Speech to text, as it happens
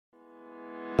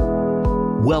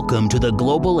Welcome to the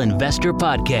Global Investor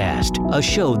Podcast, a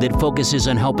show that focuses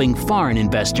on helping foreign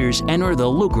investors enter the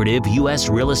lucrative U.S.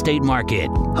 real estate market.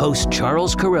 Host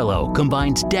Charles Carrillo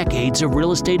combines decades of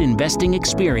real estate investing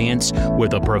experience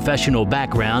with a professional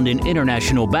background in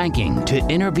international banking to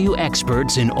interview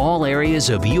experts in all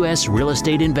areas of U.S. real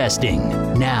estate investing.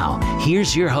 Now,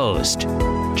 here's your host,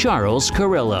 Charles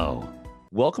Carrillo.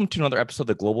 Welcome to another episode of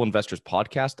the Global Investors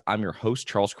Podcast. I'm your host,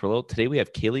 Charles Carrillo. Today we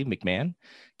have Kaylee McMahon.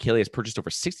 Kaylee has purchased over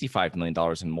 $65 million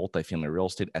in multifamily real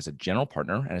estate as a general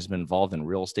partner and has been involved in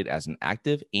real estate as an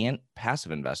active and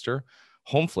passive investor,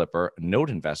 home flipper, note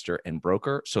investor, and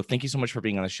broker. So thank you so much for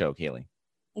being on the show, Kaylee.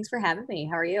 Thanks for having me.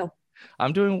 How are you?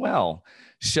 I'm doing well.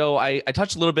 So I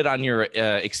touched a little bit on your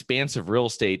expansive real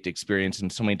estate experience in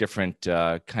so many different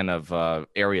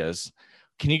areas.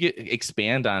 Can you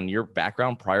expand on your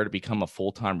background prior to become a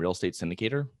full-time real estate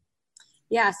syndicator?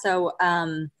 Yeah, so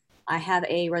I have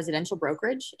a residential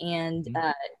brokerage, and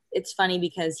it's funny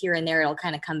because here and there it'll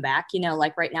kind of come back. You know,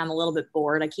 like right now I'm a little bit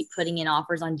bored. I keep putting in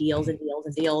offers on deals and deals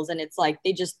and deals, and it's like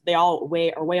they all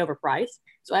are way overpriced,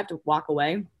 so I have to walk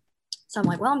away. So I'm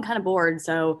like, well, I'm kind of bored.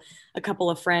 So a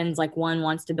couple of friends, like one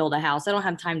wants to build a house. I don't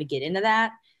have time to get into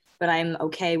that, but I'm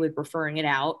okay with referring it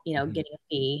out, you know, getting a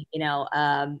fee. You know,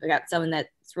 I got someone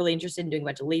that's really interested in doing a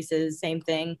bunch of leases, same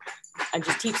thing. I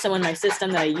just teach someone my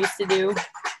system that I used to do.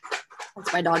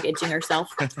 That's my dog itching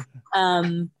herself.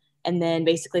 And then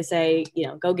basically say, you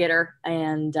know, go get her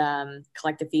and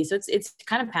collect a fee. So it's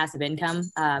kind of passive income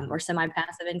or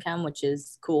semi-passive income, which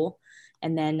is cool.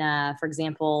 And then, for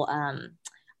example,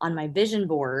 on my vision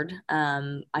board,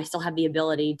 I still have the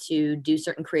ability to do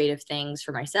certain creative things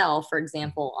for myself. For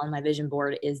example, on my vision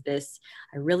board is this: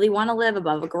 I really want to live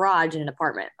above a garage in an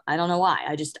apartment. I don't know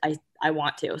why. I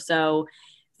want to. So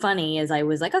funny is I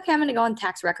was like, okay, I'm going to go on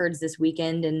tax records this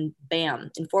weekend, and bam,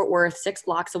 in Fort Worth, 6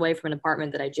 blocks away from an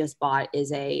apartment that I just bought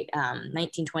is a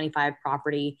 1925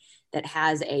 property that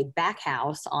has a back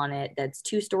house on it that's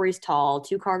 2 stories tall,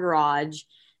 2-car garage.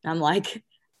 And I'm like,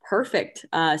 perfect.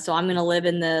 So I'm going to live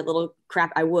in the little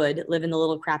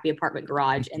crappy apartment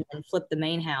garage and then flip the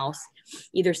main house,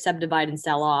 either subdivide and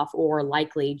sell off, or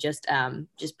likely just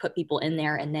put people in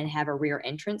there and then have a rear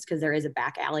entrance, because there is a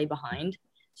back alley behind.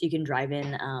 So you can drive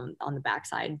in on the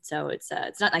backside. So it's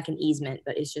not like an easement,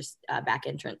 but it's just a back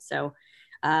entrance. So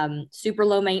super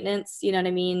low maintenance, you know what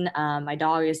I mean? My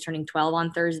dog is turning 12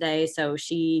 on Thursday. So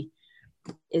she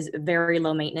is very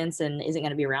low maintenance and isn't going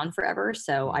to be around forever.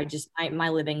 So my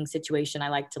living situation, I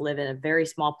like to live in a very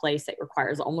small place that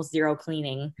requires almost zero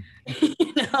cleaning.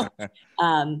 You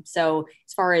know? So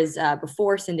as far as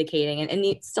before syndicating and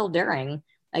it's still during,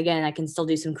 again, I can still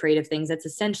do some creative things. That's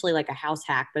essentially like a house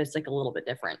hack, but it's like a little bit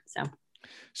different.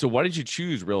 So why did you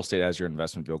choose real estate as your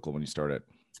investment vehicle when you started?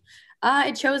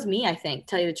 It chose me, I think,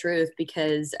 tell you the truth,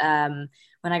 because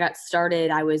when I got started,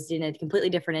 I was in a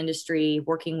completely different industry,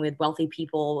 working with wealthy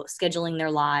people, scheduling their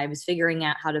lives, figuring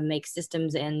out how to make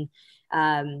systems and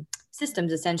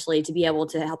systems essentially to be able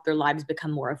to help their lives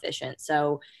become more efficient.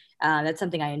 So that's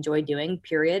something I enjoy doing,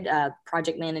 period.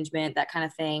 Project management, that kind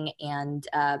of thing. And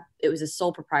it was a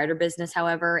sole proprietor business,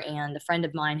 however, and a friend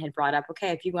of mine had brought up, okay,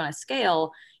 if you want to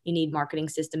scale, you need marketing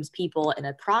systems, people, and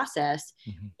a process.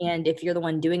 And if you're the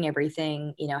one doing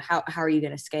everything, you know, how are you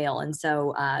going to scale? And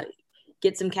so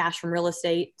get some cash from real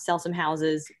estate, sell some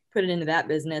houses, put it into that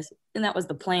business. And that was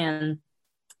the plan.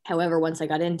 However, once I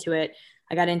got into it,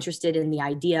 I got interested in the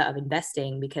idea of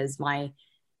investing, because my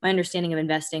understanding of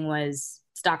investing was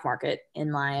stock market,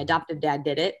 and my adoptive dad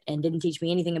did it and didn't teach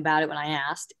me anything about it when I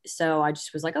asked. So I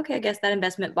just was like, okay, I guess that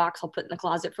investment box I'll put in the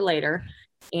closet for later,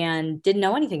 and didn't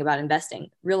know anything about investing.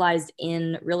 Realized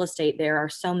in real estate, there are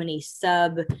so many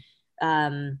sub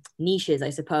niches, I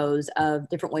suppose, of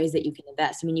different ways that you can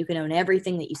invest. I mean, you can own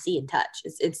everything that you see and touch.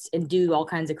 It's and do all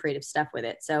kinds of creative stuff with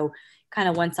it. So kind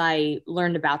of once I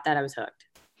learned about that, I was hooked.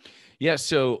 Yeah.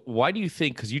 So why do you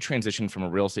think, because you transitioned from a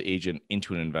real estate agent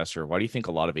into an investor, why do you think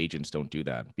a lot of agents don't do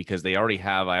that? Because they already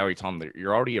have, I already told them that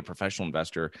you're already a professional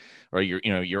investor, or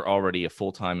you're already a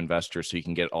full-time investor. So you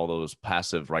can get all those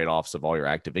passive write-offs of all your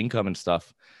active income and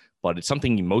stuff, but it's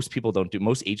something most people don't do.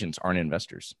 Most agents aren't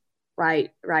investors.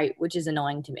 Right. Which is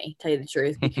annoying to me, tell you the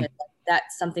truth, because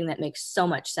that's something that makes so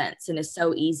much sense and is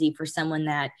so easy for someone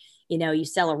that, you know, you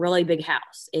sell a really big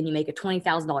house and you make a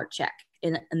 $20,000 check.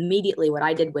 And immediately what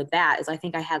I did with that is I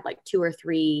think I had like 2 or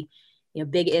 3, you know,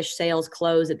 big-ish sales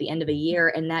close at the end of a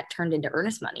year. And that turned into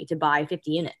earnest money to buy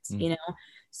 50 units, you know?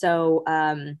 So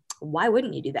why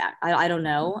wouldn't you do that? I don't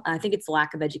know. I think it's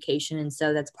lack of education. And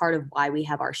so that's part of why we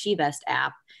have our SheVest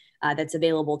app that's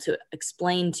available to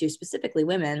explain to specifically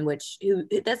women, that's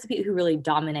the people who really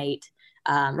dominate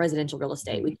residential real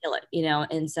estate. We kill it, you know?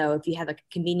 And so if you have a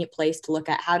convenient place to look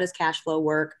at how does cash flow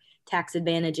work, tax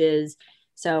advantages.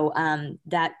 So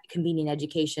that convenient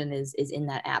education is in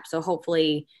that app. So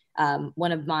hopefully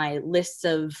one of my lists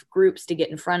of groups to get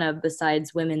in front of,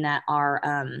 besides women that are,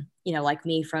 you know, like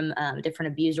me, from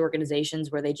different abused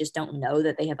organizations where they just don't know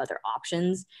that they have other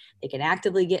options, they can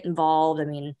actively get involved. I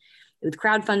mean, with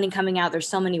crowdfunding coming out, there's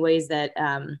so many ways that,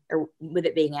 or with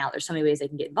it being out, there's so many ways they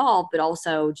can get involved, but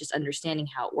also just understanding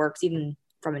how it works, even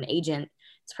from an agent's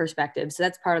perspective. So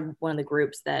that's part of one of the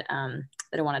groups that,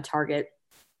 that I want to target.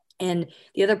 And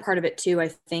the other part of it too, I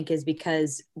think, is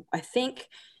because I think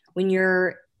when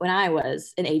I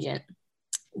was an agent,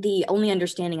 the only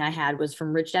understanding I had was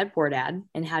from Rich Dad Poor Dad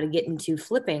and how to get into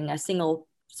flipping a single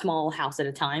small house at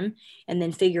a time, and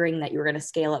then figuring that you were going to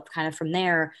scale up kind of from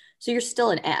there. So you're still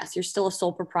an S, you're still a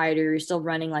sole proprietor, you're still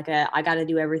running like I got to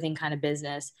do everything kind of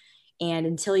business. And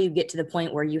until you get to the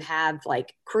point where you have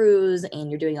like crews and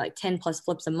you're doing like 10 plus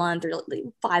flips a month or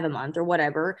 5 a month or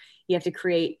whatever, you have to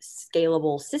create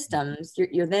scalable systems.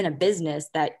 You're then a business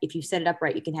that if you set it up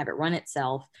right, you can have it run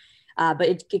itself.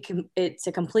 But it's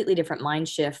a completely different mind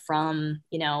shift from,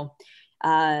 you know,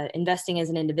 investing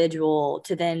as an individual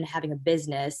to then having a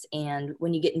business. And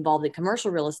when you get involved in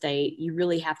commercial real estate, you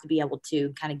really have to be able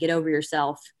to kind of get over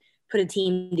yourself, put a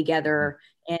team together,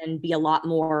 and be a lot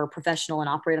more professional and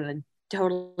operate on a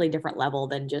totally different level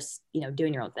than just, you know,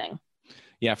 doing your own thing.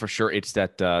 Yeah, for sure. It's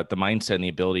that the mindset and the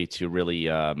ability to really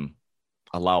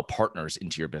allow partners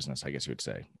into your business, I guess you would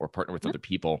say, or partner with other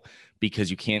people,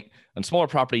 because you can't, on smaller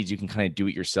properties, you can kind of do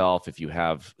it yourself if you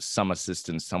have some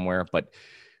assistance somewhere, but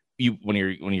when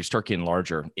you start getting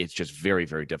larger, it's just very,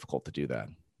 very difficult to do that.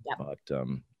 Yeah. But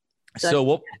so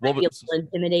what feels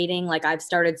intimidating. Like I've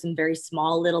started some very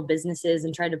small little businesses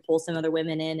and tried to pull some other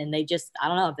women in, and they just, I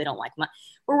don't know if they don't like my,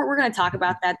 we're going to talk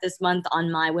about that this month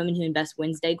on my Women Who Invest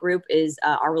Wednesday group, is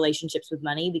our relationships with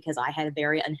money, because I had a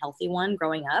very unhealthy one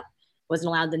growing up. Wasn't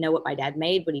allowed to know what my dad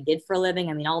made, what he did for a living.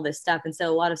 I mean, all this stuff. And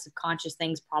so a lot of subconscious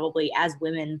things probably as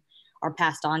women are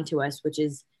passed on to us, which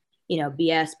is, you know,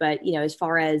 BS. But, you know, as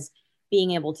far as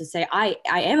being able to say, I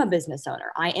am a business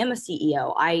owner, I am a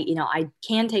CEO, I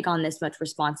can take on this much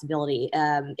responsibility.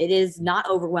 It is not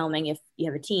overwhelming if you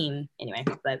have a team anyway,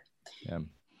 but. Yeah.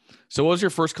 So what was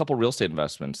your first couple real estate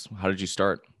investments? How did you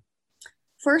start?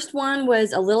 First one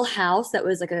was a little house that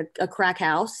was like a crack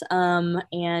house.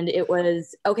 And it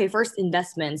was, okay, first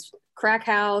investments, crack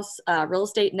house, real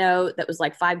estate note that was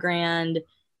like $5,000.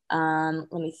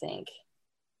 Let me think.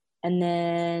 And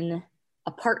then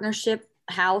a partnership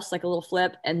house, like a little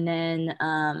flip, and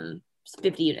then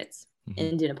 50 units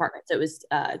into an apartment. So it was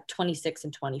 26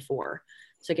 and 24.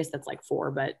 So I guess that's like 4,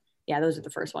 but yeah, those are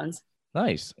the first ones.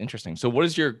 Nice. Interesting. So what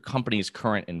is your company's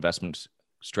current investment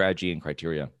strategy and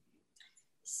criteria?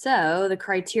 So the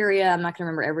criteria, I'm not going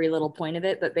to remember every little point of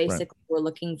it, but basically We're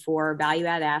looking for value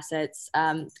add assets.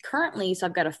 Currently, so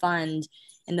I've got a fund,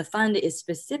 and the fund is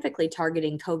specifically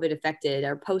targeting COVID affected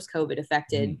or post-COVID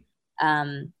affected,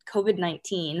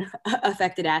 COVID-19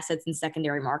 affected assets in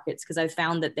secondary markets. Because I've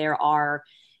found that there are,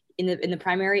 in the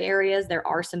primary areas, there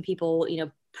are some people, you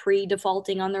know,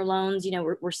 pre-defaulting on their loans. You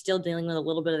know, we're still dealing with a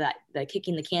little bit of that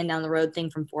kicking the can down the road thing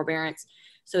from forbearance.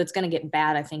 So it's going to get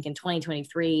bad, I think, in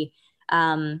 2023.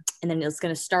 And then you're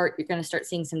going to start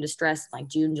seeing some distress like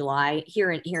June, July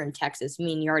here in Texas. I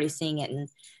mean, you're already seeing it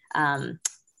in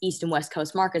East and West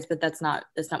Coast markets, but that's not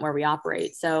where we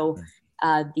operate. So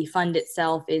the fund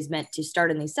itself is meant to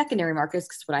start in these secondary markets,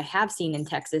 because what I have seen in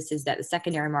Texas is that the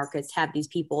secondary markets have these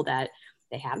people that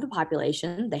they have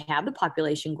the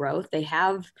population growth, they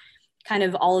have kind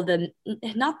of all of the,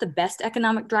 not the best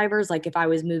economic drivers. Like if I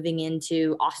was moving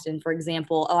into Austin, for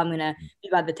example, I'm going to be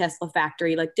by the Tesla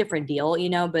factory, like different deal, you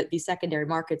know, but these secondary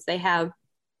markets, they have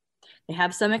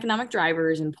some economic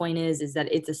drivers. And point is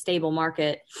that it's a stable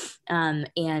market.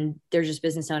 And they're just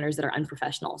business owners that are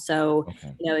unprofessional. So,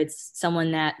 you know, it's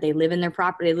someone that they live in their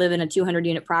property, they live in a 200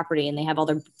 unit property, and they have all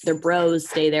their bros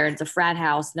stay there. And it's a frat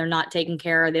house. They're not taken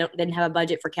care of. They didn't have a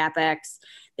budget for CapEx.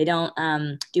 They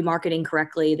don't do marketing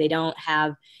correctly. They don't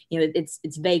have, you know, it's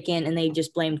vacant, and they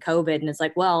just blamed COVID. And it's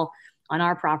like, well, on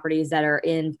our properties that are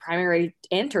in primary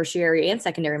and tertiary and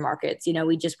secondary markets, you know,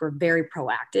 we just were very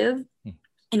proactive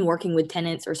in working with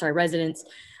residents,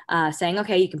 saying,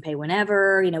 okay, you can pay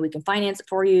whenever, you know, we can finance it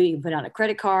for you. You can put it on a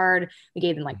credit card. We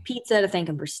gave them like pizza to thank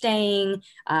them for staying.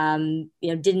 You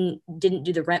know, didn't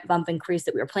do the rent bump increase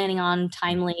that we were planning on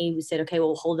timely. We said, okay,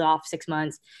 we'll hold it off 6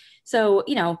 months. So,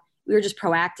 you know, we were just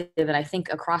proactive. And I think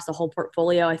across the whole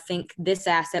portfolio, I think this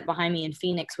asset behind me in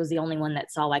Phoenix was the only one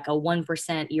that saw like a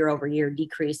 1% year over year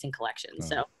decrease in collections.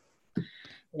 So, you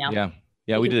know. Yeah.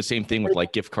 Yeah, we did the same thing with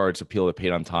like gift cards, appeal to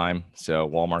paid on time. So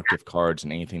Walmart gift cards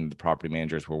and anything the property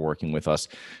managers were working with us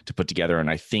to put together. And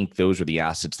I think those are the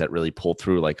assets that really pulled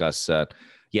through, like us.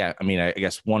 Yeah, I mean, I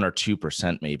guess 1 or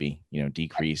 2% maybe,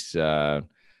 decrease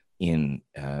in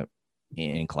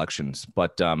collections.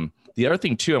 But the other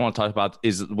thing too I want to talk about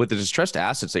is with the distressed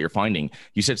assets that you're finding.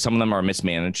 You said some of them are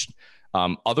mismanaged.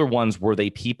 Other ones, were they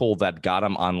people that got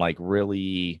them on like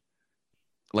really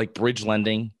like bridge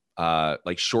lending?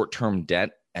 Like short-term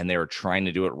debt, and they were trying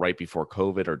to do it right before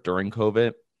COVID or during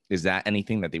COVID? Is that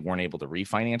anything that they weren't able to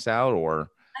refinance out,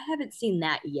 or? I haven't seen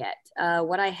that yet.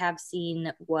 What I have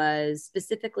seen was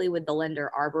specifically with the lender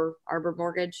Arbor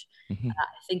Mortgage. Mm-hmm.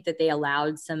 I think that they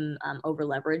allowed some over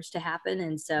leverage to happen.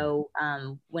 And so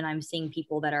when I'm seeing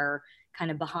people that are kind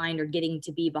of behind or getting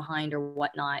to be behind or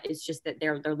whatnot, it's just that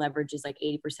their leverage is like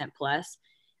 80% plus.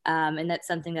 And that's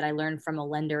something that I learned from a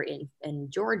lender in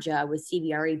Georgia with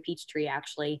CBRE Peachtree,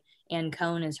 actually. Ann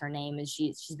Cohn is her name, and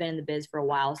she's been in the biz for a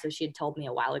while. So she had told me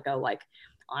a while ago, like,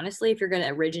 honestly, if you're going to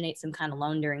originate some kind of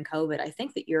loan during COVID, I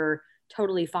think that you're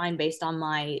totally fine based on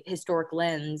my historic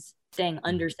lens, staying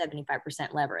under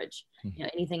 75% leverage. Mm-hmm.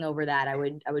 Anything over that, I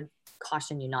would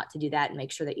caution you not to do that and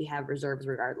make sure that you have reserves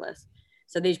regardless.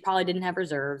 So they probably didn't have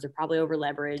reserves, or probably over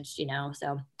leveraged,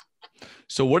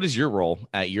 So what is your role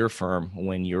at your firm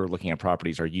when you're looking at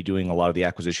properties? Are you doing a lot of the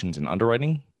acquisitions and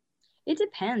underwriting? It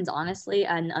depends, honestly.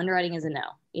 And underwriting is a no.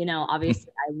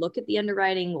 Obviously, I look at the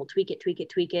underwriting, we'll tweak it,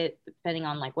 depending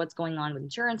on like what's going on with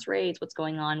insurance rates, what's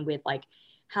going on with like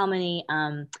how many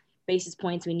basis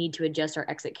points we need to adjust our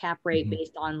exit cap rate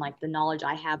based on like the knowledge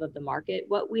I have of the market.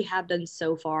 What we have done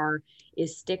so far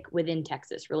is stick within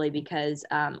Texas, really, because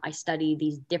I study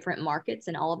these different markets,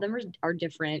 and all of them are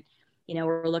different.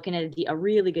 We're looking at a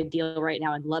really good deal right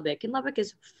now in Lubbock, and Lubbock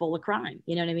is full of crime,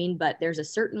 you know what I mean? But there's a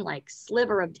certain like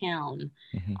sliver of town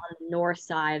on the north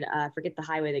side. I forget the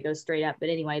highway that goes straight up, but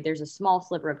anyway, there's a small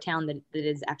sliver of town that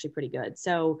is actually pretty good.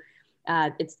 So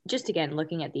it's just, again,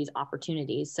 looking at these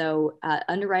opportunities. So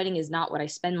underwriting is not what I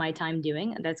spend my time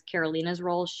doing. That's Carolina's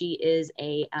role. She is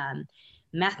a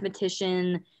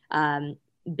mathematician,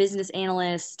 business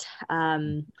analyst,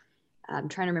 I'm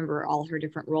trying to remember all her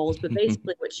different roles, but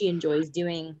basically what she enjoys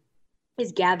doing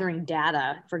is gathering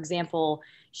data. For example,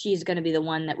 she's going to be the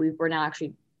one that we're now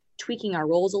actually tweaking our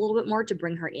roles a little bit more to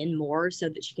bring her in more so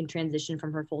that she can transition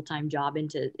from her full-time job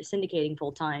into syndicating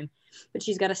full-time. But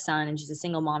she's got a son and she's a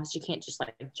single mom, so she can't just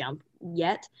like jump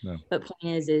yet. No. But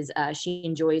point is she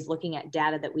enjoys looking at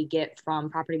data that we get from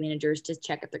property managers to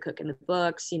check if they're cooking the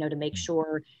books, to make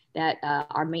sure that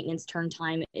our maintenance turn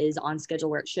time is on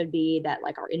schedule where it should be, that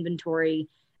like our inventory,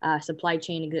 supply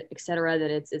chain, et cetera,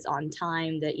 that it's on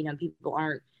time, that, people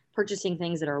aren't purchasing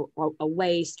things that are a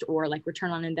waste, or like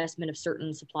return on investment of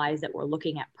certain supplies that we're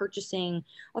looking at purchasing.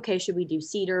 Okay, should we do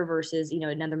cedar versus,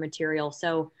 another material?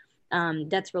 So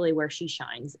that's really where she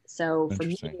shines. So for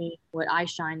me, what I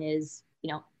shine is,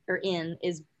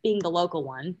 is being the local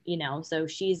one, so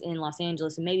she's in Los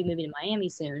Angeles and maybe moving to Miami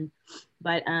soon,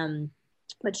 but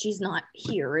she's not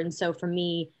here. And so for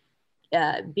me,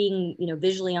 being,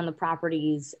 visually on the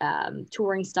properties,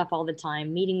 touring stuff all the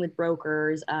time, meeting with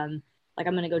brokers, like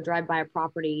I'm going to go drive by a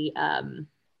property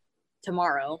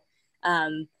tomorrow.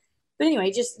 But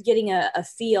anyway, just getting a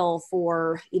feel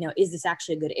for, is this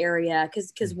actually a good area?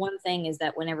 Because one thing is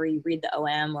that whenever you read the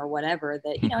OM or whatever,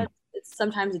 that,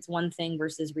 sometimes it's one thing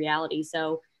versus reality.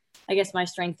 So I guess my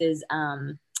strength is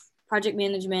project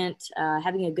management,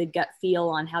 having a good gut feel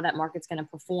on how that market's going to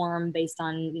perform based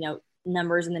on,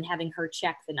 numbers, and then having her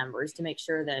check the numbers to make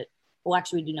sure that, well,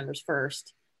 actually we do numbers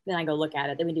first, then I go look at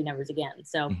it, then we do numbers again.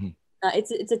 So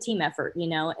it's a team effort,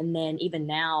 and then even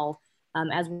now,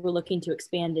 as we're looking to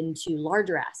expand into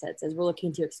larger assets, as we're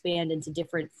looking to expand into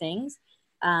different things,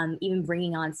 even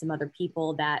bringing on some other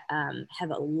people that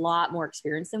have a lot more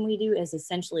experience than we do as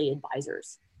essentially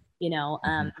advisors,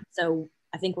 so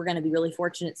I think we're going to be really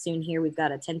fortunate soon here. We've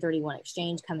got a 1031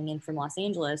 exchange coming in from Los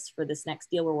Angeles for this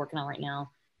next deal we're working on right now.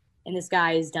 And this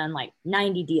guy has done like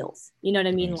 90 deals, you know what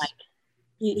I mean? Nice. Like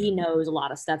he knows a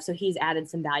lot of stuff. So he's added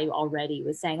some value already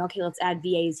with saying, okay, let's add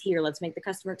VAs here. Let's make the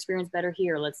customer experience better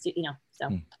here. Let's do,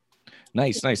 so.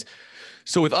 Nice.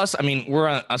 So with us, I mean, we're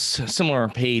on a similar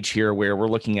page here where we're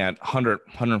looking at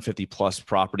 150 plus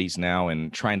properties now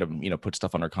and trying to, put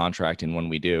stuff under contract in when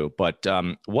we do. But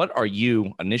what are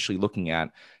you initially looking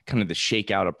at kind of the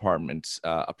shakeout apartments,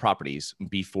 properties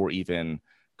before even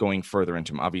going further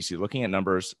into them? Obviously looking at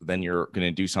numbers, then you're going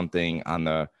to do something on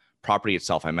the property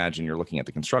itself. I imagine you're looking at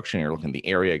the construction, you're looking at the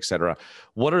area, et cetera.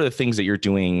 What are the things that you're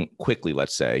doing quickly,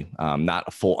 let's say, not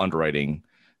a full underwriting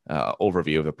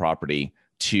overview of the property,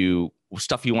 to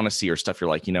stuff you want to see or stuff you're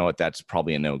like, you know what, that's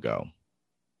probably a no-go?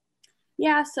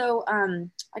 Yeah. So,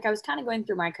 like I was kind of going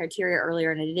through my criteria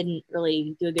earlier and I didn't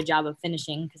really do a good job of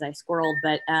finishing because I squirreled,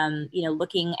 but,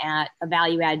 looking at a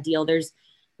value add deal, there's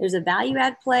a value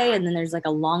add play and then there's like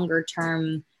a longer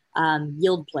term,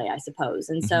 yield play, I suppose.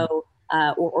 And so,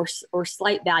 or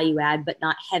slight value add, but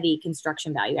not heavy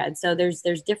construction value add. So there's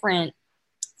different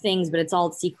things, but it's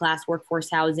all C-class workforce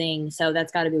housing. So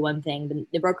that's got to be one thing.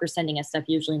 The brokers sending us stuff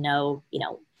usually know,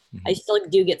 I still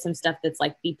do get some stuff that's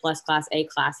like B+ class, A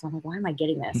class. And I'm like, why am I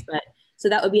getting this? But so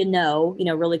that would be a no,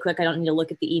 really quick. I don't need to look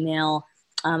at the email.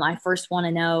 I first want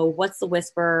to know what's the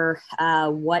whisper,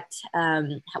 what's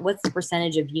the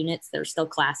percentage of units that are still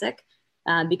classic?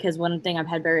 Because one thing I've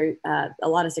had a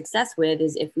lot of success with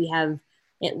is if we have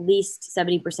at least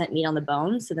 70% meat on the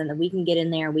bone. So then that we can get in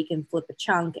there, we can flip a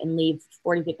chunk and leave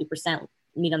 40, 50%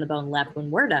 meat on the bone left when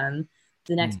we're done.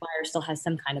 The next buyer still has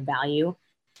some kind of value.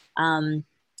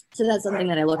 So that's something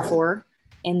that I look for.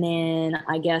 And then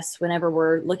I guess whenever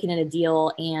we're looking at a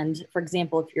deal and for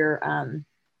example, if you're,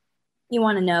 you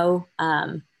want to know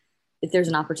if there's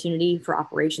an opportunity for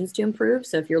operations to improve.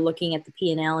 So if you're looking at the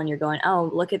P&L and you're going, oh,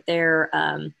 look at their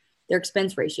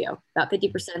expense ratio, about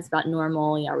 50% is about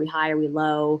normal. Are we high? Are we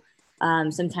low?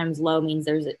 Sometimes low means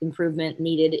there's improvement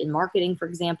needed in marketing, for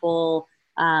example.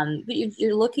 But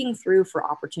you're looking through for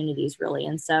opportunities really.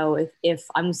 And so if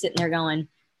I'm sitting there going,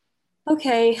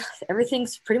 okay,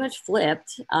 everything's pretty much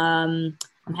flipped. I'm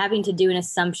having to do an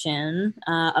assumption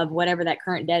of whatever that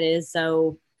current debt is.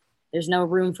 So there's no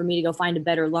room for me to go find a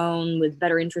better loan with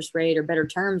better interest rate or better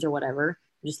terms or whatever.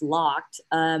 I'm just locked.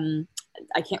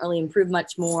 I can't really improve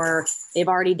much more. They've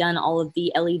already done all of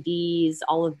the LEDs,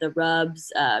 all of the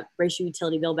rubs, ratio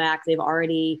utility bill back. They've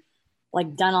already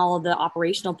done all of the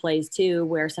operational plays too,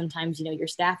 where sometimes, your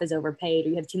staff is overpaid or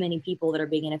you have too many people that are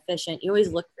being inefficient. You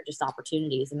always look for just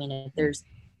opportunities. I mean,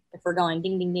 if we're going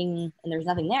ding, ding, ding, and there's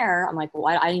nothing there, I'm like, well,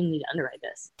 I didn't even need to underwrite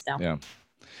this. So yeah.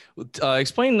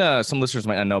 Explain, some listeners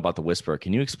might not know about the whisper.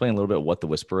 Can you explain a little bit what the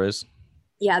whisper is?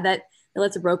 Yeah, that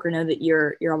lets a broker know that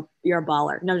you're a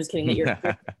baller. No, I'm just kidding.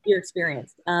 That you're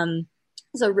experienced.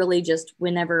 So really just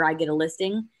whenever I get a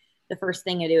listing, the first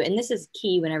thing I do, and this is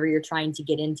key whenever you're trying to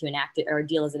get into an active or a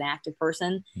deal as an active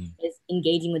person, is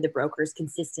engaging with the brokers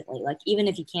consistently. Like even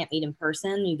if you can't meet in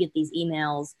person, you get these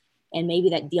emails and maybe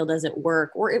that deal doesn't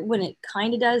work or when it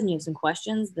kind of does and you have some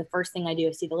questions, the first thing I do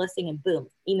is see the listing and boom,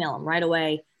 email them right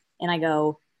away. And I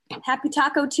go, Happy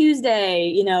Taco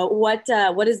Tuesday.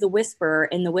 What is the whisper?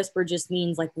 And the whisper just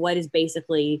means what is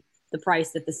basically the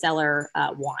price that the seller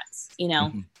wants,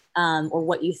 or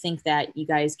what you think that you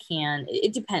guys can.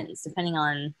 It depends, depending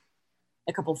on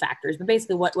a couple factors, but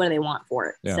basically what do they want for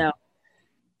it? Yeah. So,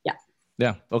 yeah.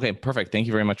 Yeah. Okay. Perfect. Thank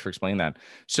you very much for explaining that.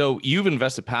 So you've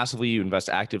invested passively, you invest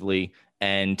actively,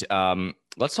 and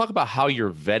let's talk about how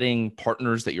you're vetting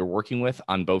partners that you're working with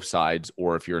on both sides,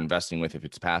 or if you're investing with, if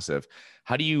it's passive.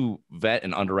 How do you vet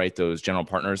and underwrite those general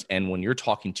partners? And when you're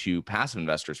talking to passive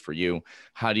investors for you,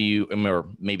 how do you, or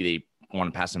maybe they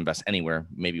want to passive invest anywhere,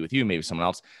 maybe with you, maybe someone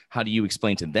else, how do you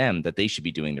explain to them that they should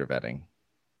be doing their vetting?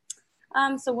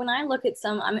 So when I look at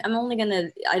I'm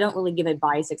only I don't really give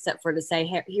advice except for to say,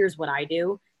 hey, here's what I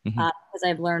do, because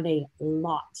I've learned a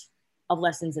lot of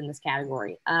lessons in this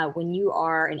category. When you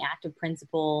are an active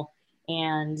principal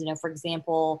and, for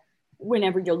example,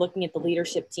 whenever you're looking at the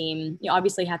leadership team, you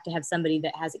obviously have to have somebody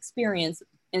that has experience,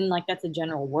 and that's a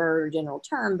general word or general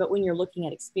term, but when you're looking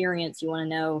at experience, you want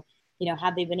to know,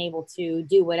 have they been able to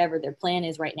do whatever their plan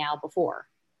is right now before?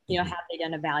 Have they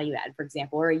done a value add, for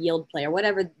example, or a yield play, or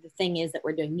whatever the thing is that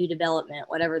we're doing, new development,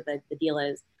 whatever the deal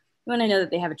is. You want to know that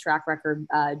they have a track record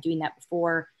doing that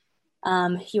before.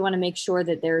 You want to make sure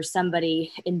that there's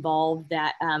somebody involved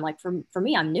that, for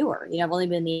me, I'm newer. I've only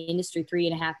been in the industry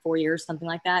 3.5, 4 years, something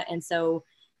like that. And so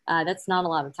that's not a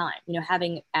lot of time.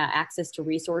 Having access to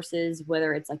resources,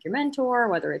 whether it's your mentor,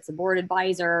 whether it's a board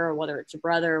advisor, or whether it's your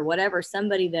brother, or whatever,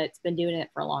 somebody that's been doing it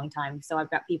for a long time. So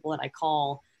I've got people that I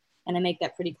call. And I make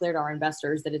that pretty clear to our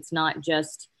investors that it's not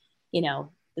just,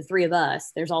 the three of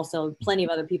us. There's also plenty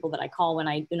of other people that I call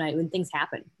when things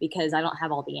happen, because I don't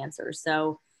have all the answers.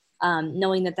 So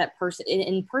knowing that person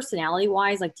in personality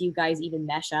wise, do you guys even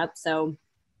mesh up? So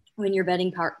when you're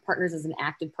vetting partners as an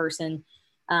active person,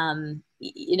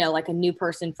 like a new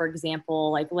person, for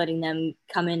example, letting them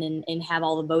come in and have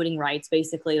all the voting rights,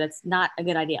 basically, that's not a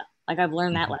good idea. I've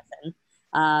learned that lesson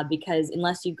because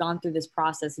unless you've gone through this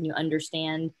process and you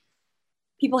understand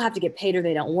people have to get paid or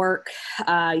they don't work.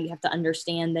 You have to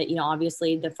understand that,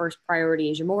 obviously the first priority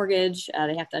is your mortgage.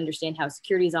 They have to understand how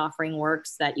securities offering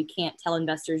works, that you can't tell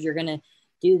investors you're going to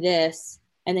do this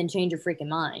and then change your freaking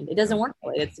mind. It doesn't work that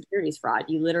way. It's securities fraud.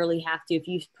 You literally have to, if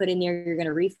you put in there, you're going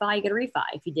to refi, you get a refi.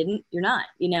 If you didn't, you're not,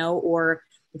 or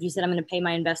if you said, I'm going to pay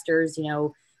my investors,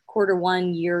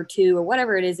 Q1, year 2, or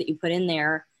whatever it is that you put in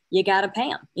there, you got to pay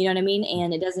them. You know what I mean?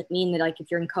 And it doesn't mean that like,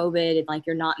 if you're in COVID and like,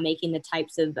 you're not making the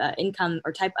types of income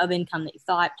or type of income that you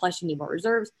thought, plus you need more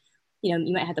reserves,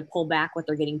 you might have to pull back what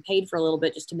they're getting paid for a little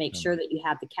bit just to make sure that you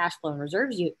have the cash flow and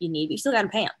reserves you need, but you still got to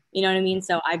pay them. You know what I mean?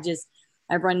 So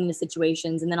I've run into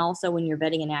situations. And then also when you're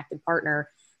vetting an active partner,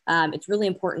 it's really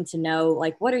important to know,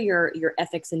 like, what are your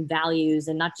ethics and values,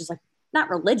 and not just like, not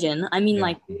religion. I mean,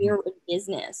 like, you're in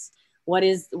business. What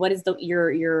is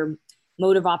your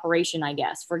mode of operation, I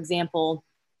guess? For example,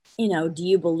 do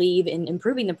you believe in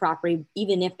improving the property,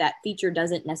 even if that feature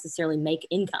doesn't necessarily make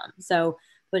income? So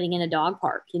putting in a dog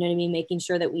park, you know what I mean? Making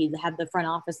sure that we have the front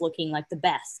office looking like the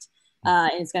best.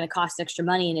 And it's going to cost extra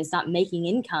money, and it's not making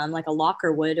income like a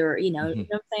locker would, or, you know what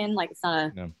I'm saying? Like, it's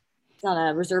not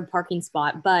a reserved parking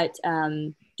spot, but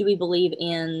do we believe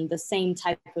in the same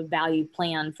type of value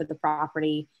plan for the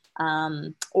property?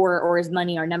 Or is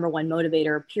money our number one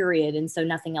motivator, period? And so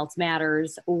nothing else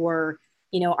matters. Or,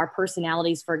 our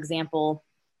personalities, for example,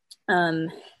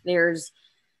 there's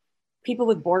people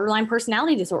with borderline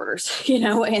personality disorders,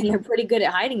 and they're pretty good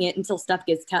at hiding it until stuff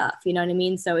gets tough. You know what I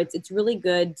mean? So it's really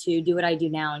good to do what I do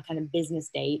now and kind of business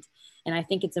date. And I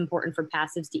think it's important for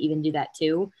passives to even do that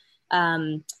too.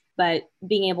 But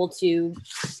being able to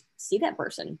see that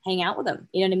person, hang out with them,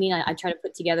 you know what I mean? I try to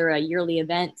put together a yearly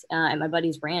event at my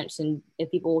buddy's ranch, and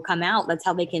if people will come out, that's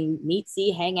how they can meet,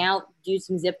 see, hang out, do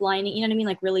some zip lining, you know what I mean?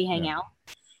 Like, really hang out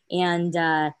and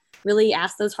really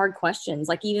ask those hard questions.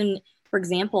 Like, even, for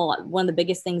example, one of the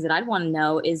biggest things that I'd want to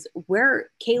know is where,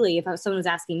 Kaylee, if someone was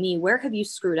asking me, where have you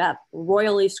screwed up,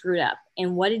 royally screwed up?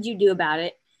 And what did you do about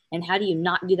it? And how do you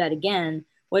not do that again?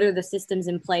 What are the systems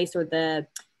in place, or the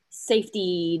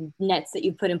safety nets that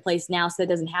you put in place now so it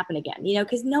doesn't happen again?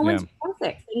 Because no one's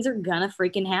perfect. Things are gonna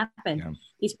freaking happen.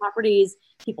 These properties,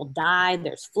 people die,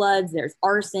 there's floods, there's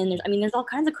arson, there's all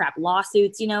kinds of crap,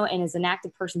 lawsuits, and as an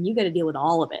active person, you got to deal with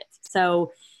all of it.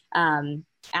 So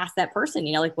ask that person,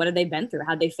 like, what have they been through?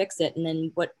 How'd they fix it? And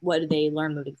then what did they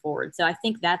learn moving forward? So I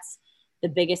think that's the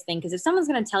biggest thing, because if someone's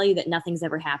going to tell you that nothing's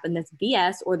ever happened, that's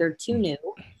BS, or they're too new.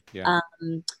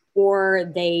 Or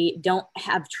they don't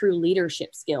have true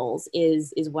leadership skills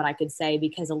is what I could say,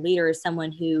 because a leader is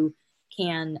someone who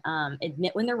can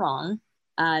admit when they're wrong.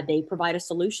 They provide a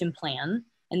solution plan,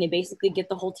 and they basically get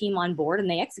the whole team on board and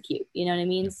they execute, you know what I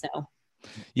mean? So.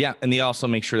 Yeah. And they also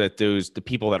make sure that the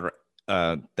people that are,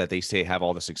 that they say have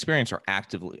all this experience are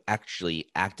actually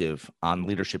active on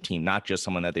leadership team, not just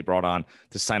someone that they brought on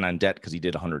to sign on debt because he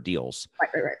did 100 deals.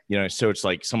 Right. So it's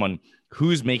like someone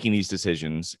who's making these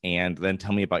decisions, and then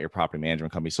tell me about your property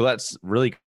management company. So that's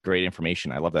really great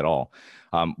information. I love that all.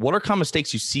 What are common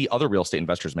mistakes you see other real estate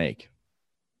investors make?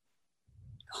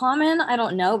 Common, I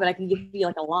don't know, but I can give you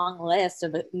like a long list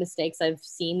of mistakes I've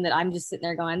seen that I'm just sitting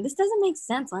there going, this doesn't make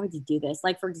sense. Why would you do this?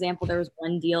 Like, for example, there was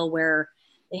one deal where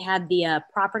they had the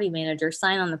property manager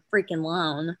sign on the freaking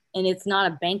loan, and it's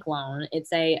not a bank loan.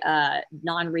 It's a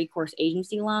non-recourse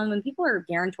agency loan. When people are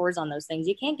guarantors on those things,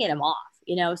 you can't get them off,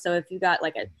 So if you got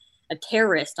like a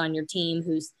terrorist on your team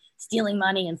who's stealing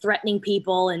money and threatening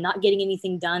people and not getting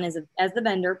anything done as the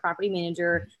vendor, property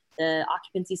manager, the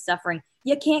occupancy suffering,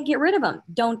 you can't get rid of them.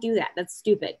 Don't do that. That's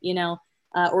stupid,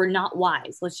 or not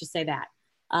wise. Let's just say that.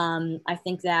 I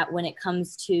think that when it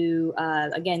comes to,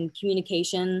 again,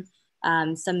 communication,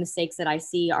 some mistakes that I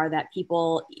see are that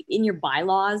people in your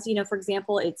bylaws, for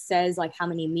example, it says like how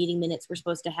many meeting minutes we're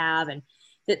supposed to have, and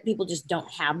that people just don't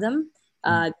have them.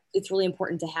 It's really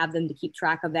important to have them to keep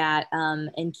track of that,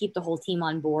 and keep the whole team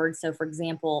on board. So for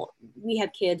example, we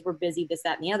have kids, we're busy, this,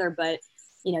 that, and the other, but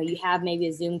you have maybe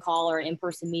a Zoom call or an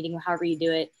in-person meeting, however you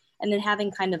do it. And then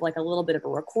having kind of like a little bit of a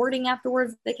recording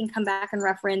afterwards they can come back and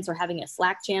reference, or having a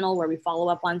Slack channel where we follow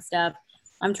up on stuff.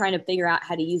 I'm trying to figure out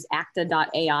how to use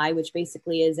Acta.ai, which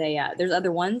basically is there's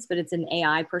other ones, but it's an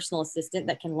AI personal assistant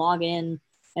that can log in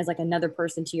as like another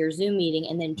person to your Zoom meeting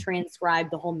and then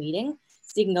transcribe the whole meeting.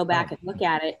 So you can go back and look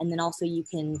at it. And then also you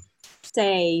can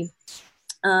say,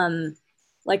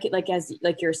 like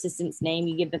your assistant's name,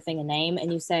 you give the thing a name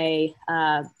and you say,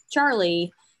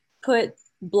 Charlie, put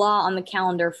blah on the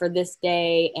calendar for this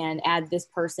day and add this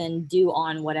person due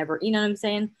on whatever, you know what I'm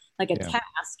saying? Like a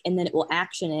task, and then it will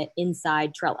action it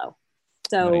inside Trello.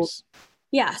 So nice.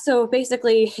 Yeah, so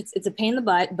basically it's a pain in the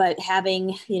butt, but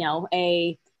having,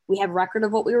 we have record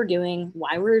of what we were doing,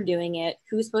 why we were doing it,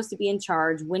 who's supposed to be in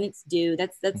charge, when it's due.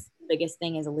 That's the biggest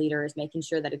thing as a leader, is making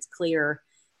sure that it's clear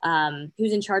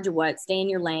who's in charge of what, stay in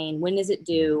your lane, when is it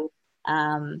due,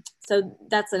 So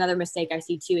that's another mistake I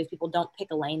see too, is people don't pick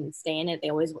a lane and stay in it.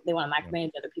 They want to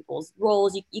micromanage other people's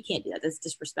roles. You can't do that. That's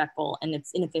disrespectful and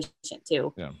it's inefficient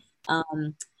too. Yeah.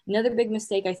 Another big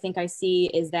mistake I think I see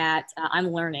is that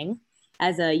I'm learning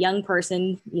as a young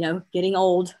person, getting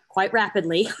old quite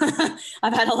rapidly.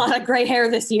 I've had a lot of gray hair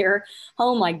this year.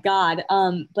 Oh my God.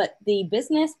 But the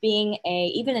business being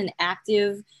even an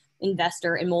active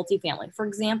investor in multifamily, for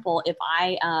example, if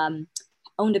I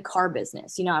owned a car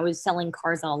business, I was selling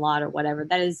cars on a lot or whatever,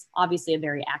 that is obviously a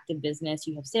very active business.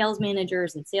 You have sales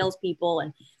managers and salespeople,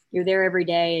 and you're there every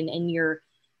day, and you're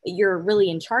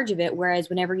really in charge of it. Whereas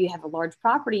whenever you have a large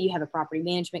property, you have a property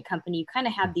management company, you kind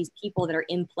of have these people that are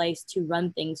in place to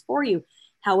run things for you.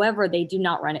 However, they do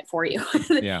not run it for you.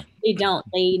 Yeah. They don't.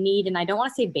 They need, and I don't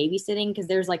want to say babysitting, because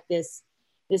there's like this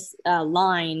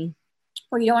line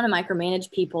where you don't want to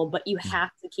micromanage people, but you have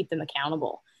to keep them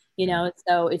accountable.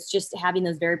 So it's just having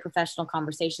those very professional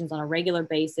conversations on a regular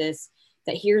basis,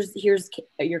 that here's your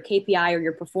KPI or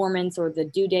your performance or the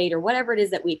due date or whatever it is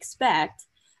that we expect.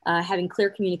 Having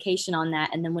clear communication on that.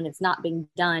 And then when it's not being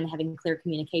done, having clear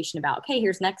communication about, okay,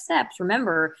 here's next steps.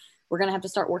 Remember, we're going to have to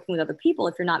start working with other people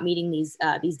if you're not meeting these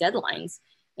deadlines.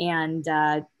 And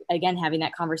again, having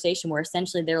that conversation where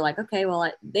essentially they're like, okay,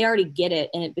 well, they already get it.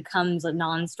 And it becomes a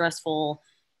non-stressful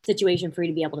situation for you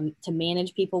to be able to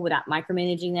manage people without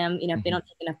micromanaging them. If they don't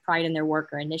take enough pride in their work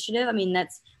or initiative, I mean,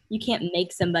 you can't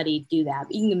make somebody do that,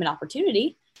 but you can give them an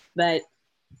opportunity. But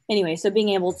anyway, so being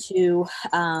able to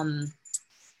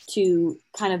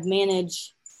kind of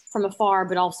manage from afar,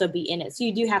 but also be in it. So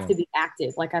you do have to be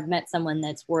active. Like I've met someone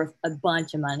that's worth a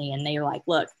bunch of money, and they're like,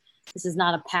 look, this is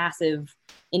not a passive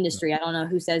industry. I don't know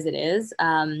who says it is.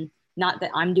 Not that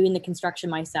I'm doing the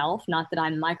construction myself, not that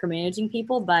I'm micromanaging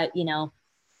people, but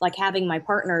like having my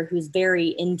partner who's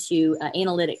very into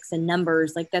analytics and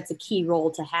numbers, like that's a key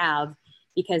role to have,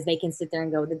 because they can sit there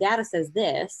and go, the data says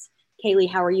this. Kaylee,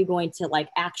 how are you going to like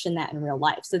action that in real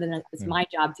life? So then it's my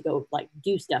job to go like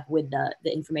do stuff with the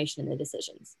information and the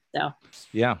decisions. So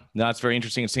yeah, no, it's very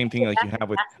interesting. Same thing like you have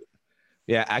with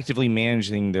actively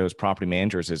managing those property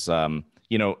managers is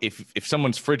if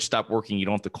someone's fridge stopped working, you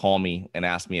don't have to call me and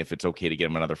ask me if it's okay to get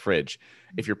them another fridge.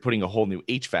 If you're putting a whole new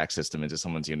HVAC system into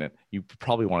someone's unit, you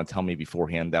probably want to tell me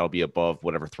beforehand. That'll be above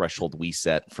whatever threshold we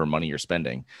set for money you're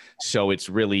spending. So it's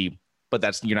really, but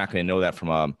you're not going to know that from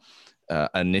a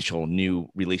initial new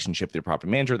relationship with your property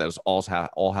manager. That was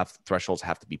all have thresholds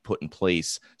have to be put in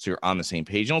place so you're on the same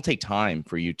page. It'll take time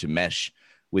for you to mesh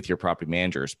with your property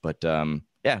managers, but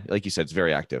like you said, it's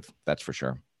very active. That's for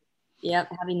sure. Yep,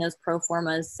 having those pro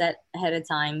formas set ahead of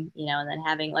time, and then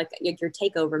having like your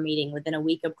takeover meeting within a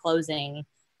week of closing.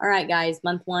 All right, guys,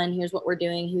 month one, here's what we're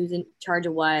doing. Who's in charge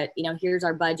of what? Here's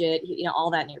our budget.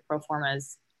 All that in your pro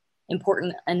formas.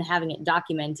 Important, and having it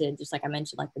documented, just like I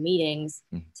mentioned, like the meetings,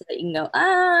 so that you can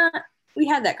go, we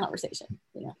had that conversation.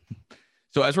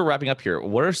 So as we're wrapping up here,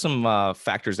 what are some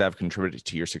factors that have contributed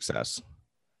to your success?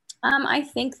 I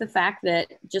think the fact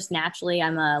that just naturally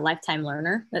I'm a lifetime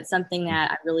learner. That's something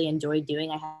that I really enjoy doing.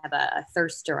 I have a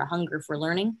thirst or a hunger for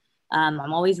learning.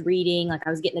 I'm always reading. Like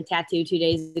I was getting a tattoo 2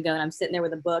 days ago, and I'm sitting there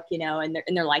with a book, and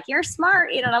they're like, "You're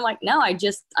smart," and I'm like, "No,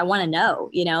 I want to know,"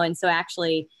 And so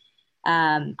actually,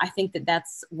 I think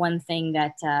that's one thing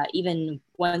that even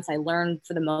once I learned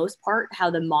for the most part how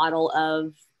the model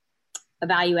of a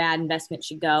value add investment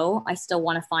should go, I still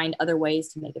want to find other ways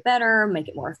to make it better, make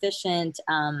it more efficient.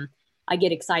 I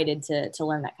get excited to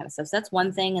learn that kind of stuff. So that's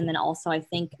one thing. And then also I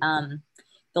think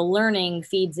the learning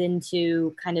feeds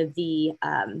into kind of the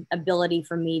ability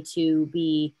for me to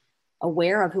be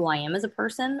aware of who I am as a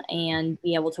person and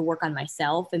be able to work on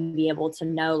myself and be able to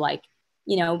know, like,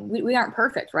 we aren't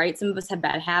perfect, right? Some of us have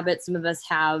bad habits. Some of us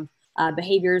have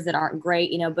behaviors that aren't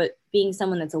great, but being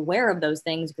someone that's aware of those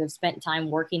things, because I've spent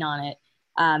time working on it,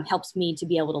 helps me to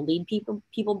be able to lead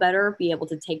people better, be able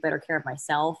to take better care of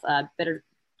myself, better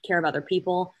care of other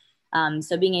people.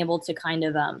 So being able to kind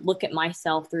of look at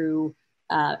myself through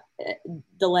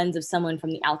the lens of someone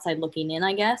from the outside looking in,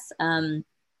 I guess, and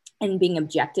being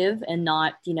objective and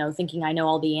not, thinking I know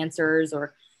all the answers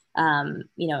or,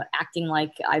 acting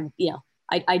like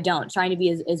I don't, trying to be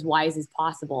as wise as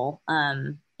possible.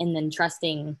 And then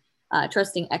trusting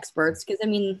experts. Cause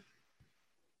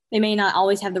they may not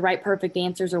always have the right perfect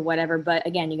answers or whatever, but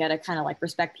again, you got to kind of like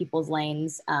respect people's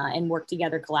lanes and work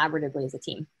together collaboratively as a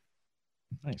team.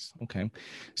 Nice. Okay.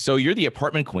 So you're the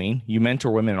apartment queen. You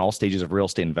mentor women in all stages of real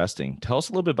estate investing. Tell us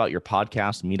a little bit about your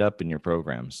podcast, meetup, and your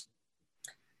programs.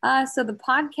 So the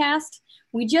podcast,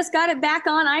 we just got it back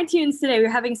on iTunes today. We were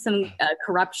having some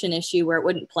corruption issue where it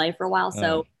wouldn't play for a while.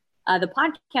 So The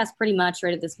podcast pretty much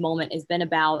right at this moment has been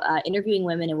about interviewing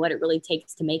women and what it really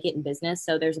takes to make it in business.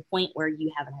 So there's a point where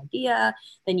you have an idea,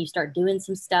 then you start doing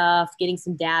some stuff, getting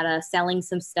some data, selling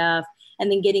some stuff, and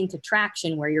then getting to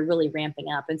traction where you're really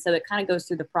ramping up. And so it kind of goes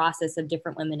through the process of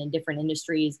different women in different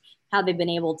industries, how they've been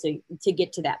able to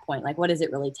get to that point. Like, what does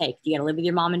it really take? You got to live with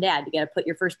your mom and dad. You got to put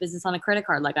your first business on a credit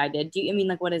card like I did.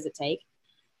 Like, what does it take?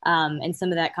 And some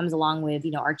of that comes along with,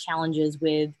 our challenges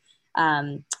with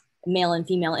male and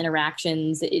female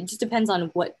interactions. It just depends on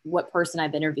what person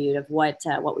I've interviewed of what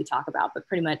we talk about, but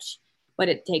pretty much what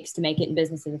it takes to make it in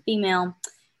business as a female.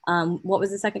 What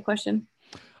was the second question?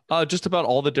 Just about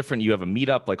all the different, you have a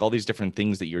meetup, like all these different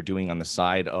things that you're doing on the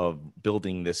side of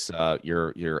building this,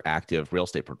 your active real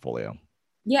estate portfolio.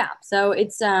 Yeah. So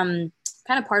it's kind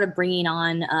of part of bringing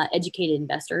on educated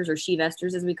investors, or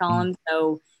she-vestors as we call them.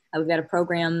 So we've got a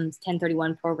program,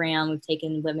 1031 program. We've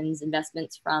taken women's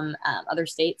investments from other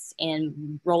states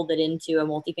and rolled it into a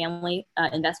multifamily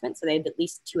investment. So they had at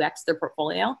least 2x their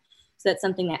portfolio. So that's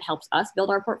something that helps us build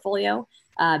our portfolio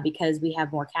because we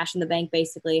have more cash in the bank,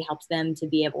 basically helps them to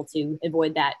be able to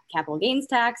avoid that capital gains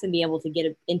tax and be able to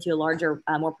get into a larger,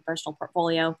 more professional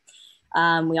portfolio.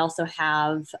 We also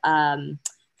have,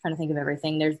 trying to think of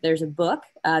everything. There's a book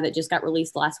that just got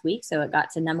released last week. So it got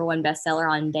to #1 bestseller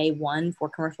on day 1 for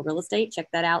commercial real estate. Check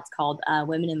that out. It's called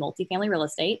Women in Multifamily Real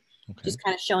Estate. Okay. Just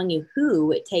kind of showing you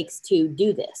who it takes to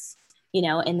do this,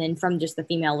 and then from just the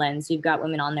female lens, you've got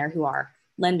women on there who are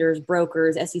lenders,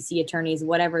 brokers, SEC attorneys,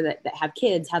 whatever that have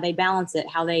kids, how they balance it,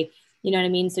 how they,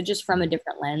 So just from a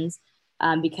different lens,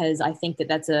 because I think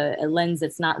that's a lens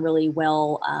that's not really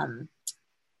well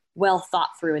thought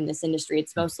through in this industry.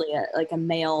 It's mostly a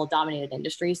male dominated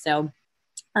industry. So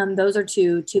those are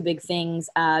two big things.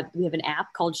 We have an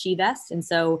app called SheVest. And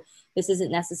so this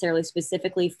isn't necessarily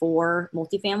specifically for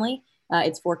multifamily.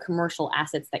 It's for commercial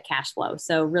assets that cash flow.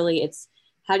 So really it's,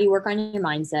 how do you work on your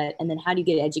mindset? And then how do you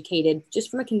get educated just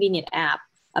from a convenient app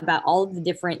about all of the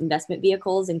different investment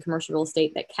vehicles in commercial real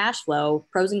estate that cash flow,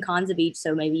 pros and cons of each.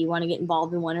 So maybe you want to get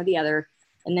involved in one or the other,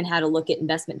 and then how to look at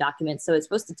investment documents. So it's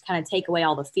supposed to kind of take away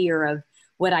all the fear of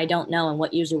what I don't know and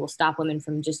what usually will stop women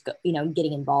from just,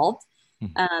 getting involved.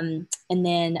 And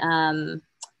then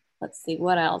let's see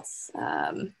what else.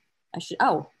 And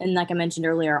like I mentioned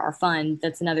earlier, our fund,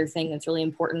 that's another thing that's really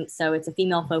important. So it's a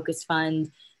female focused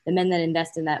fund. The men that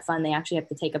invest in that fund, they actually have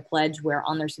to take a pledge where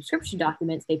on their subscription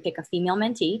documents, they pick a female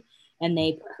mentee and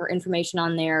they put her information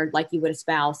on there like you would a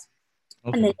spouse.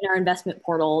 Okay. And then in our investment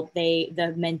portal, the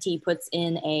mentee puts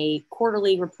in a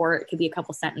quarterly report. It could be a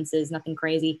couple sentences, nothing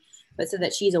crazy, but so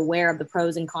that she's aware of the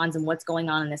pros and cons and what's going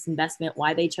on in this investment,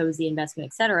 why they chose the investment,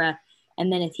 et cetera. And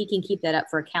then if he can keep that up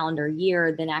for a calendar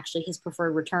year, then actually his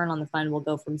preferred return on the fund will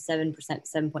go from 7% to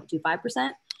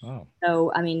 7.25%. Oh.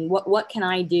 So, what can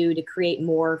I do to create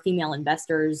more female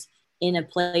investors in a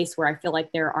place where I feel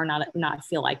like there are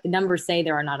the numbers say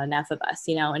there are not enough of us,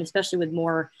 and especially with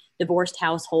more divorced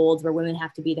households where women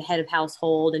have to be the head of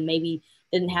household and maybe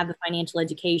didn't have the financial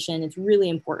education. It's really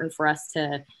important for us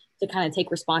to kind of take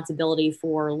responsibility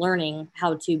for learning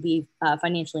how to be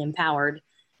financially empowered.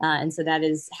 And so that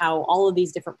is how all of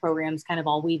these different programs kind of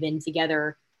all weave in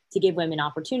together to give women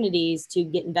opportunities to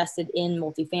get invested in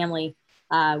multifamily.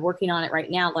 Working on it right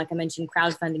now, like I mentioned,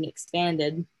 crowdfunding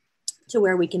expanded to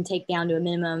where we can take down to a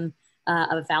minimum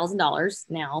of $1,000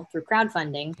 now through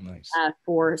crowdfunding. Nice.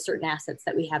 For certain assets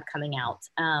that we have coming out.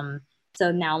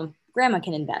 So now grandma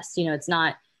can invest. It's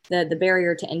not the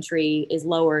barrier to entry is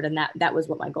lowered, and that was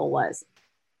what my goal was.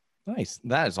 Nice.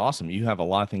 That is awesome. You have a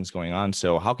lot of things going on.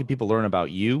 So how can people learn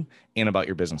about you and about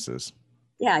your businesses?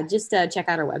 Yeah, just check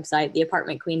out our website,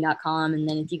 theapartmentqueen.com. And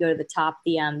then if you go to the top,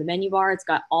 the menu bar, it's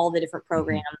got all the different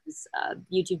programs,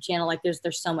 YouTube channel. Like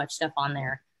there's so much stuff on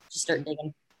there. Just start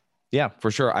digging. Yeah, for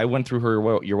sure. I went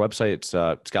through your website. It's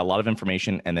got a lot of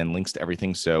information and then links to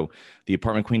everything. So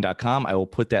theapartmentqueen.com, I will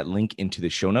put that link into the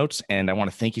show notes. And I want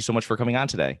to thank you so much for coming on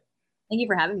today. Thank you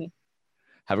for having me.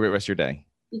 Have a great rest of your day.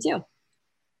 You too.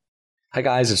 Hi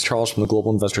guys, it's Charles from the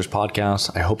Global Investors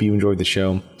Podcast. I hope you enjoyed the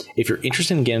show. If you're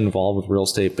interested in getting involved with real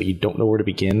estate, but you don't know where to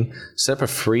begin, set up a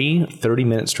free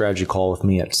 30-minute strategy call with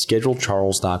me at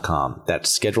schedulecharles.com.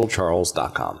 That's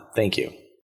schedulecharles.com. Thank you.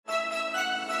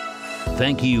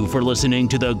 Thank you for listening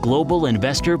to the Global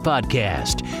Investor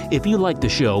Podcast. If you like the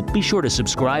show, be sure to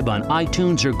subscribe on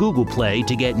iTunes or Google Play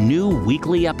to get new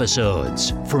weekly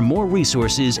episodes. For more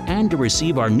resources and to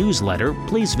receive our newsletter,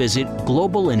 please visit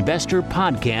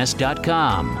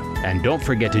globalinvestorpodcast.com. And don't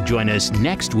forget to join us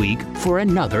next week for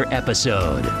another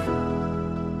episode.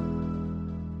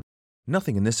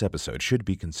 Nothing in this episode should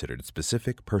be considered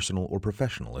specific, personal, or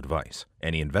professional advice.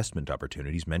 Any investment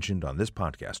opportunities mentioned on this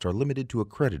podcast are limited to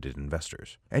accredited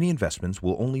investors. Any investments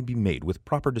will only be made with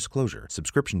proper disclosure,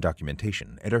 subscription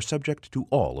documentation, and are subject to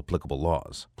all applicable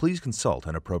laws. Please consult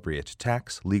an appropriate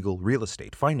tax, legal, real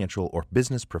estate, financial, or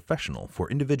business professional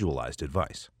for individualized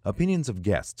advice. Opinions of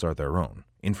guests are their own.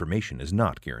 Information is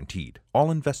not guaranteed.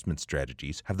 All investment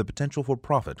strategies have the potential for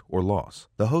profit or loss.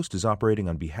 The host is operating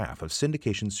on behalf of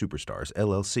Syndication Superstars,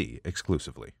 LLC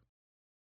exclusively.